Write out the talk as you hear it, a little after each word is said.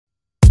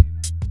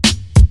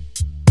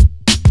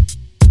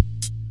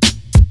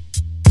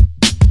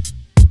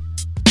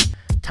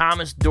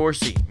Thomas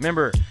Dorsey.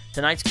 Remember,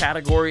 tonight's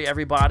category,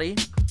 everybody,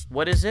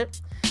 what is it?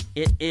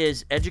 It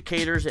is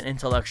educators and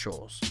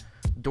intellectuals.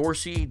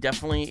 Dorsey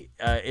definitely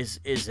is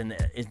in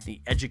the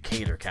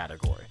educator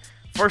category.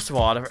 First of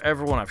all, out of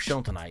everyone I've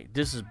shown tonight,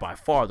 this is by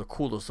far the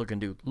coolest looking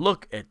dude.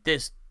 Look at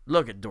this.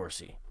 Look at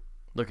Dorsey.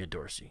 Look at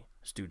Dorsey.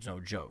 This dude's no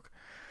joke.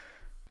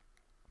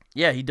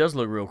 Yeah, he does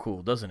look real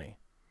cool, doesn't he?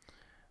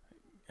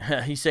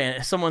 He's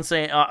saying, someone's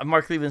saying,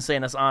 Mark Cleveland's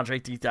saying that's Andre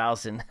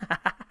 3000.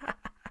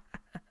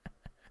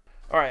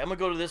 All right, I'm gonna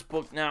go to this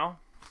book now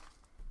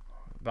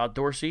about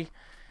Dorsey,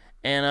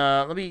 and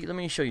let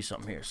me show you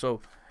something here.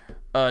 So,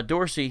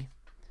 Dorsey,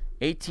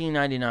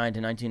 1899 to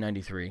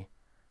 1993,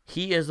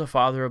 he is the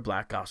father of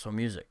black gospel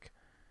music.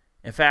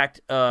 In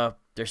fact,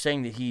 they're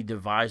saying that he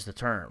devised the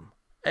term.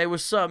 Hey,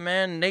 what's up,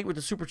 man? Nate with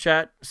the super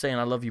chat saying,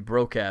 "I love you,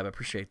 Vocab." I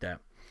appreciate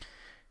that.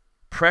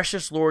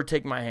 Precious Lord,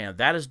 Take My Hand.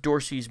 That is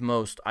Dorsey's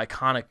most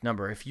iconic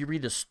number. If you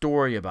read the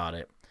story about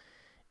it,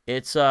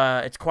 it's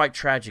quite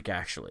tragic,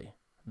 actually,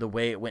 the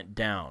way it went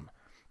down.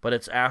 But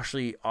it's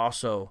actually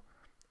also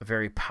a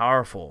very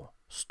powerful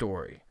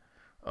story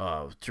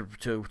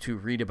to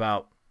read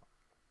about.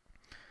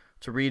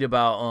 To read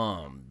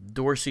about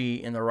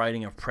Dorsey in the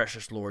writing of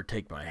Precious Lord,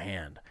 Take My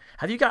Hand.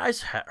 Have you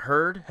guys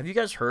heard? Have you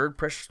guys heard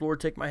Precious Lord,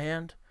 Take My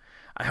Hand?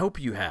 I hope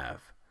you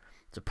have.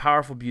 It's a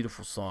powerful,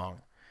 beautiful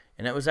song.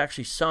 And it was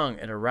actually sung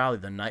at a rally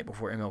the night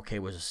before MLK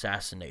was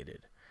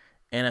assassinated.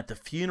 And at the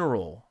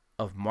funeral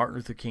of Martin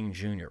Luther King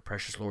Jr.,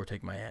 Precious Lord,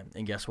 Take My Hand.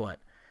 And guess what?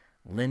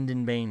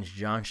 Lyndon Baines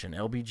Johnson,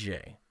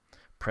 LBJ,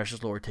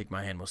 Precious Lord, Take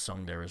My Hand was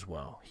sung there as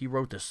well. He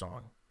wrote this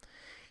song.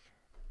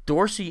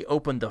 Dorsey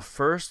opened the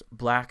first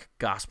black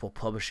gospel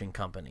publishing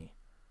company.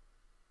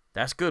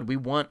 That's good. We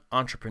want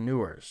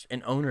entrepreneurs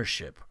and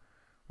ownership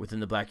within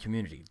the black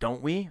community,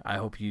 don't we? I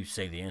hope you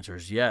say the answer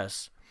is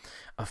yes.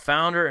 A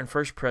founder and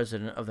first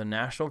president of the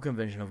National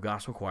Convention of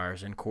Gospel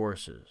Choirs and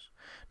Choruses.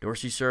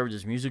 Dorsey served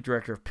as music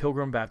director of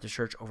Pilgrim Baptist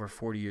Church over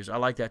 40 years. I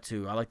like that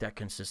too. I like that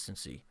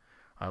consistency.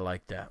 I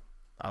like that.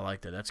 I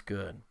like that. That's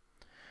good.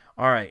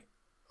 All right.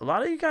 A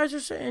lot of you guys are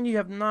saying you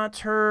have not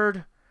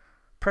heard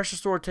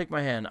Precious Lord, Take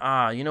My Hand.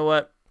 You know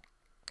what?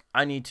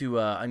 I need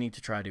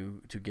to try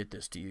to get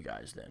this to you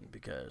guys then,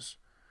 because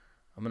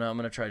I'm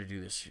gonna try to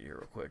do this here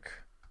real quick.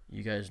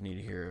 You guys need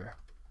to hear.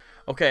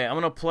 Okay, I'm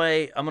gonna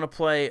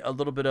play a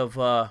little bit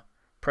of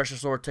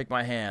Precious Lord, Take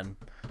My Hand.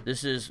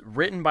 This is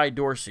written by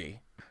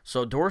Dorsey.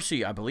 So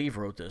Dorsey, I believe,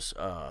 wrote this,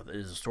 as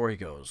the story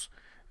goes,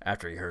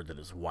 after he heard that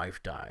his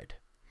wife died.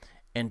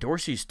 And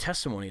Dorsey's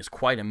testimony is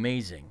quite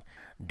amazing.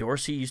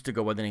 Dorsey used to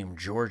go by the name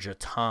Georgia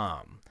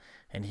Tom.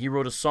 And he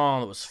wrote a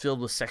song that was filled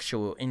with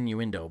sexual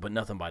innuendo, but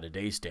nothing by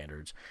today's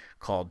standards,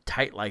 called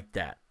Tight Like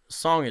That. The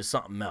song is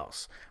something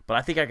else, but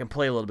I think I can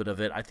play a little bit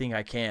of it. I think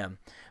I can.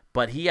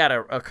 But he had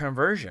a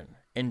conversion,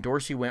 and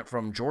Dorsey went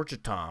from Georgia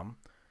Tom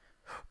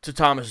to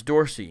Thomas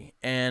Dorsey,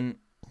 and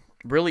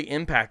really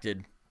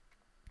impacted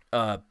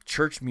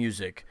church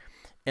music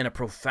in a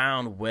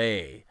profound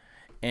way.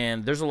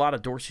 And there's a lot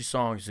of Dorsey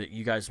songs that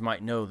you guys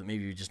might know that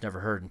maybe you just never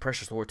heard, and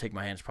Precious Lord, Take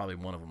My Hand is probably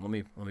one of them. Let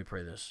me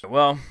pray this.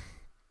 Well,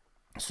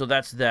 so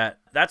that's that.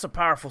 That's a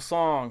powerful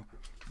song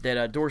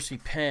that Dorsey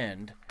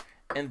penned.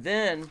 And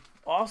then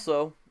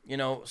also, you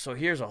know, so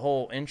here's a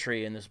whole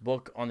entry in this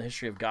book on the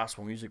history of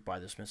gospel music by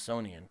the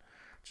Smithsonian,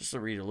 just to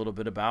read a little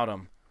bit about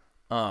him.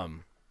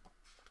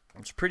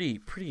 It's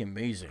pretty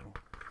amazing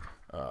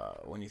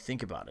when you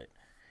think about it.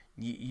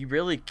 You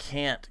really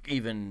can't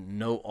even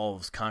know all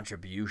of his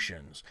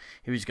contributions.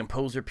 He was a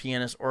composer,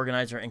 pianist,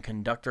 organizer, and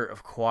conductor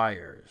of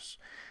choirs.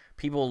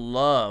 People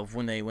love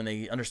when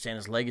they understand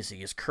his legacy,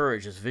 his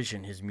courage, his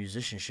vision, his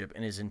musicianship,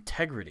 and his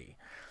integrity.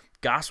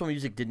 Gospel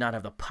music did not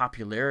have the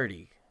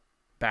popularity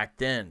back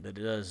then that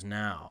it does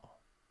now.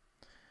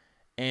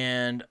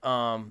 And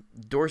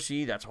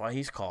Dorsey, that's why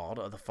he's called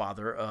the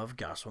father of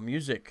gospel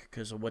music,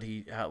 because of what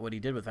he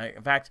did with it.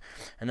 In fact,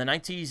 in the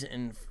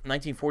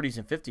 1940s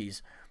and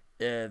 50s,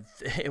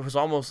 it was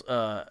almost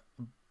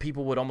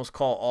people would almost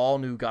call all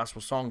new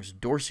gospel songs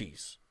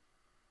Dorseys.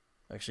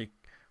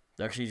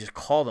 They actually just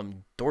call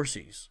them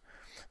Dorseys.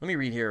 Let me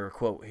read here a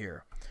quote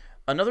here.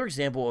 Another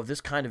example of this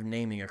kind of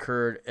naming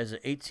occurred as the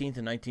 18th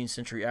and 19th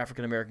century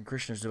African-American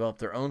Christians developed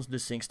their own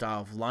distinct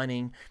style of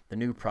lining the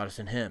new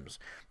Protestant hymns.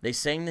 They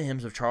sang the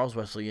hymns of Charles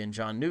Wesley and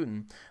John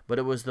Newton, but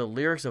it was the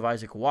lyrics of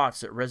Isaac Watts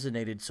that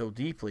resonated so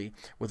deeply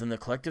within the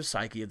collective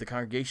psyche of the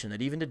congregation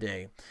that even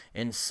today,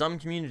 in some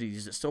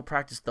communities that still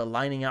practice the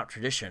lining out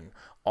tradition,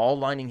 all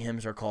lining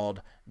hymns are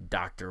called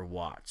Dr.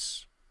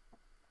 Watts.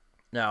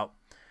 Now,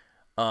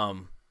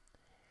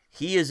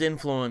 he has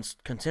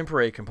influenced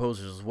contemporary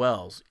composers as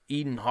well as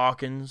Eden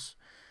Hawkins,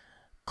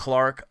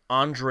 Clark,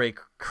 Andre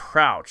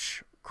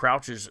Crouch.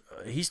 Crouch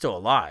he's still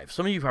alive.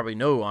 Some of you probably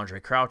know who Andre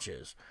Crouch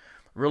is.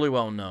 Really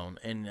well known,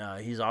 and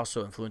he's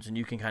also influenced, and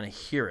you can kind of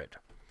hear it.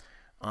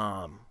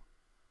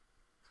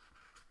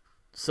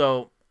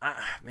 So,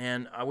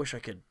 man, I wish I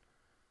could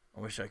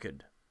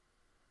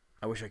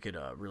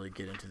really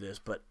get into this,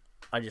 but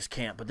I just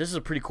can't. But this is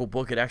a pretty cool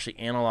book. It actually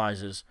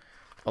analyzes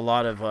a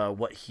lot of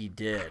what he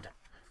did.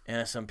 And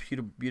it's some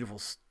beautiful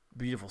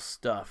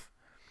stuff.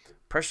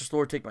 Precious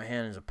Lord, Take My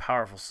Hand is a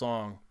powerful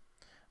song.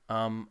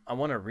 I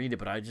want to read it,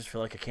 but I just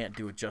feel like I can't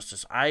do it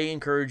justice. I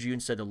encourage you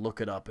instead to look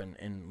it up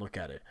and look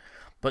at it.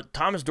 But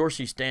Thomas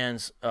Dorsey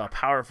stands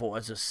powerful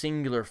as a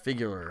singular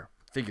figure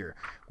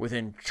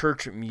within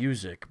church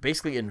music,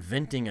 basically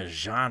inventing a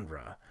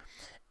genre,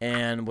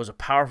 and was a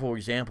powerful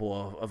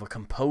example of a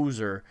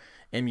composer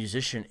and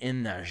musician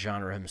in that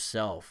genre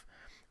himself,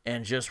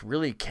 and just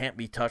really can't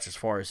be touched as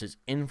far as his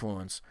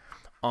influence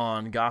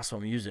on gospel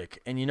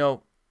music. And you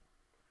know,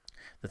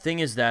 the thing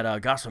is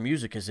that gospel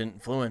music has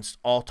influenced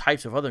all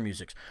types of other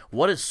musics.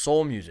 What is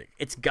soul music?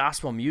 It's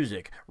gospel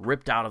music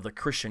ripped out of the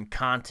Christian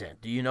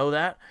content. Do you know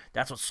that?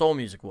 That's what soul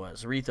music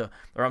was.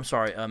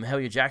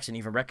 Mahalia Jackson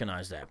even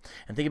recognized that.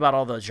 And think about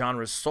all the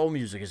genres soul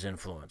music has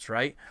influenced,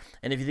 right?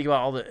 And if you think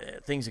about all the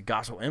things that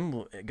gospel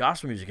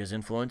music has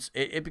influenced,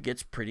 it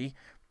gets pretty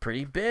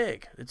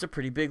big. It's a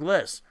pretty big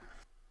list.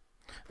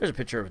 There's a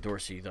picture of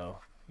Dorsey, though,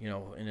 you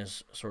know, in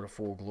his sort of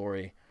full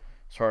glory,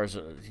 as far as,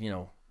 you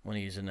know, when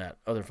he's in that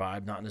other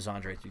vibe, not in his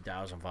Andre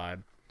 3000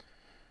 vibe.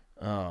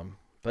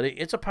 But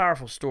it's a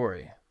powerful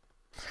story.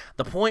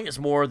 The point is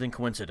more than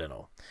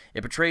coincidental.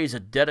 It portrays a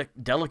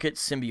delicate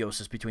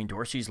symbiosis between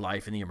Dorsey's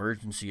life and the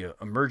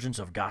emergence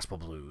of gospel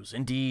blues,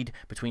 indeed,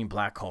 between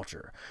black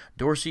culture.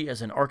 Dorsey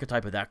as an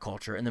archetype of that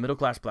culture, and the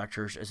middle-class black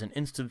church as an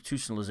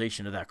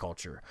institutionalization of that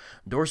culture.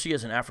 Dorsey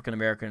as an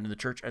African-American and the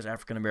church as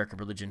African-American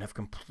religion have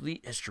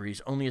complete histories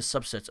only as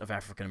subsets of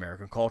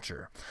African-American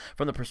culture.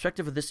 From the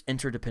perspective of this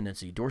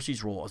interdependency,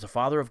 Dorsey's role as a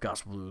father of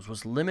gospel blues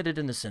was limited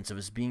in the sense of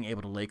his being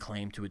able to lay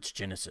claim to its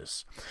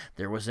genesis.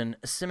 There was an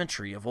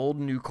asymmetry of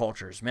old and new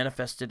cultures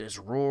manifested as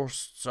rural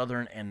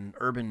southern and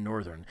urban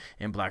northern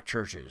in black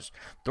churches.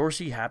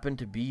 Dorsey happened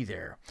to be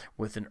there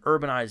with an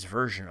urbanized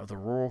version of the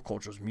rural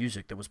culture's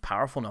music that was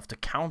powerful enough to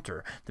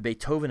counter the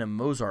Beethoven and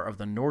Mozart of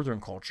the northern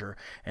culture,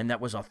 and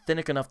that was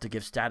authentic enough to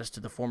give status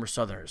to the former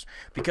southerners.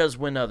 Because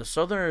when the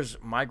southerners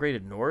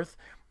migrated north,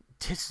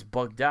 this is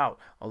bugged out.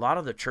 A lot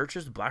of the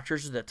churches, the black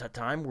churches at that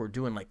time, were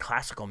doing like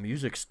classical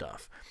music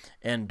stuff,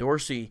 and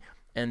Dorsey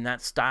and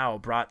that style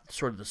brought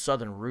sort of the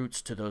southern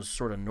roots to those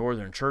sort of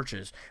northern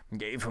churches and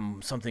gave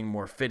them something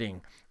more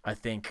fitting, I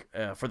think,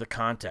 for the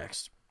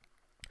context.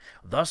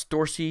 Thus,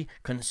 Dorsey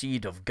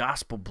conceived of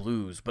gospel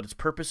blues, but its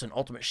purpose and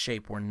ultimate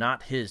shape were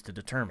not his to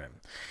determine.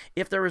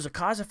 If there is a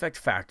cause-effect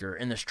factor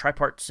in this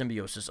tripart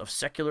symbiosis of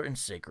secular and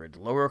sacred,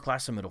 lower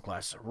class and middle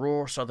class,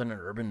 rural southern and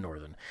urban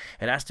northern,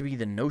 it has to be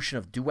the notion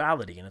of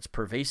duality and its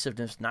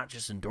pervasiveness not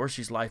just in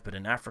Dorsey's life, but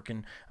in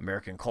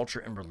African-American culture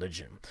and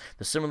religion.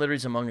 The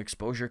similarities among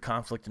exposure,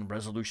 conflict, and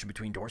resolution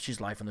between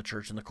Dorsey's life and the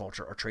church and the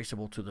culture are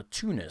traceable to the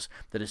two-ness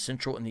that is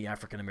central in the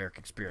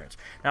African-American experience.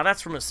 Now,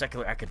 that's from a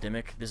secular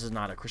academic. This is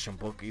not a Christian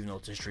book, even though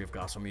it's a history of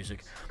gospel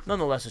music.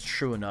 Nonetheless, it's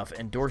true enough,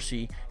 and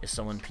Dorsey is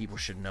someone people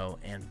should know,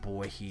 and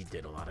boy, he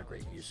did a lot of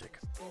great music.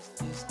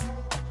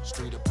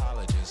 Street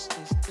Apologist.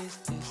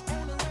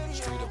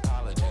 Street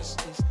Apologist.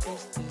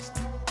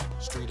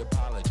 Street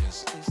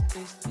Apologist.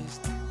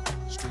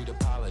 Street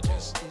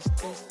Apologist.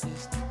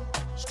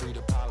 Street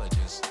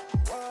Apologist.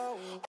 Whoa.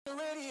 The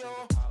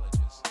radio.